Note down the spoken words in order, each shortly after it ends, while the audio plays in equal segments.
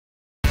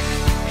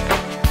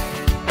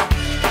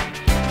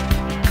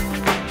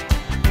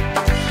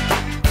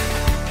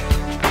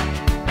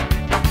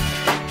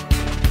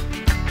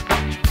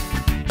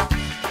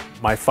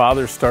My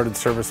father started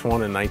Service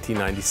One in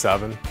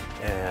 1997,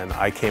 and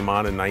I came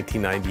on in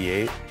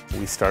 1998.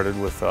 We started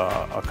with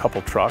a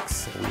couple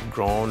trucks. We've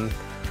grown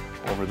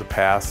over the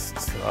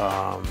past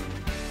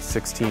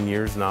 16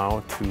 years now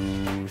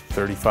to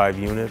 35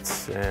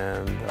 units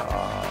and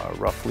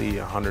roughly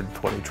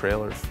 120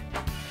 trailers.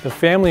 The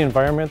family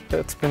environment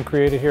that's been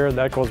created here,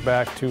 that goes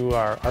back to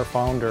our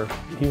founder.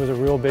 He was a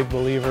real big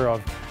believer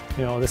of,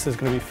 this is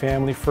going to be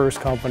family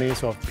first company,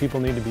 so if people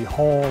need to be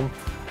home,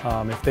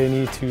 if they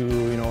need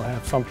to,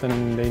 have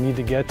something they need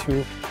to get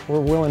to, we're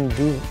willing to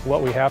do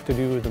what we have to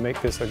do to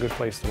make this a good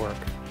place to work.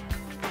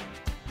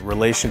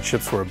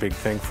 Relationships were a big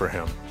thing for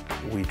him.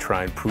 We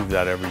try and prove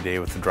that every day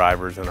with the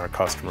drivers and our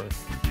customers.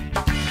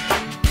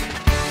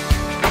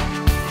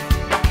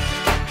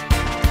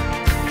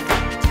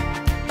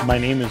 My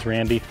name is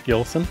Randy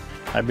Gilson.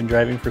 I've been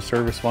driving for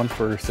Service One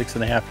for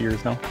 6.5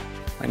 years now.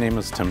 My name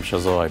is Tim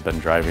Shizzle. I've been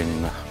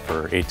driving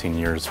for 18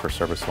 years for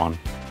Service One.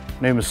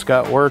 My name is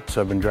Scott Wirtz.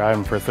 I've been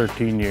driving for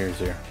 13 years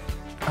here.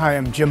 Hi,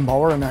 I'm Jim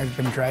Bauer, and I've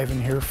been driving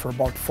here for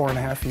about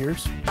 4.5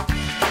 years.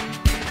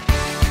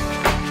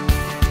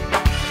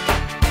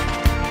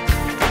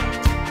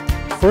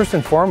 First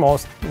and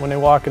foremost, when they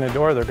walk in the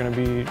door, they're going to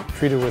be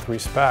treated with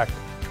respect.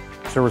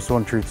 Service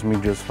One treats me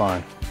just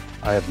fine.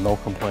 I have no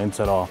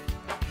complaints at all.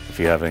 If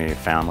you have any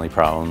family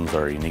problems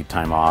or you need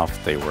time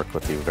off, they work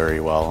with you very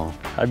well.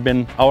 I've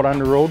been out on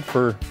the road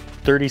for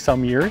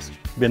 30-some years,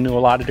 been to a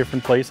lot of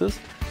different places.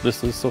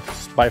 This is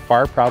by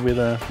far probably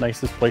the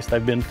nicest place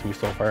I've been to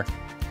so far.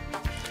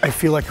 I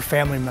feel like a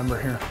family member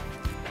here.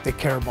 They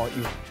care about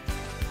you.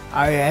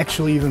 I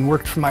actually even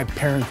worked for my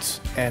parents,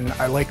 and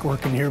I like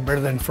working here better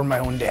than for my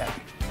own dad.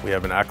 We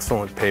have an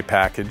excellent pay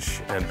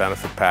package and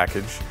benefit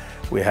package.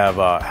 We have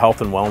a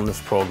health and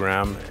wellness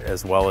program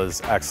as well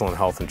as excellent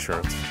health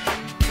insurance.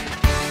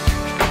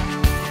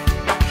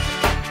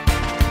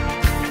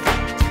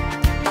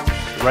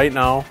 Right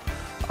now,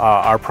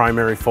 our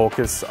primary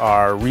focus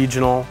are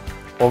regional,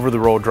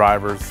 over-the-road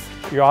drivers.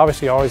 You're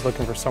obviously always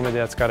looking for somebody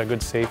that's got a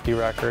good safety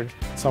record,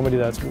 somebody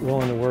that's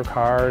willing to work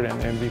hard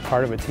and be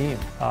part of a team.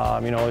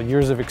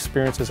 Years of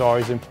experience is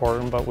always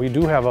important, but we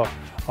do have a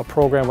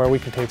program where we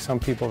can take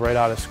some people right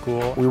out of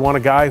school. We want a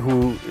guy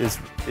who is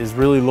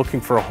really looking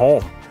for a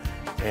home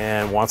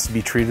and wants to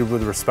be treated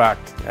with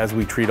respect as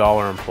we treat all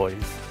our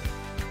employees.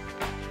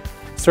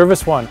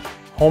 Service One,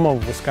 home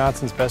of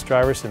Wisconsin's best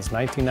driver since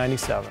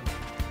 1997.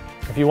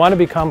 If you want to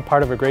become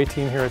part of a great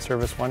team here at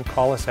Service One,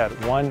 call us at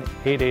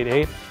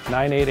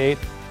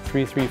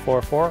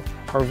 1-888-988-3344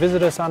 or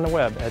visit us on the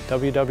web at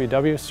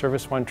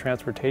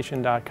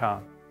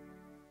www.serviceonetransportation.com.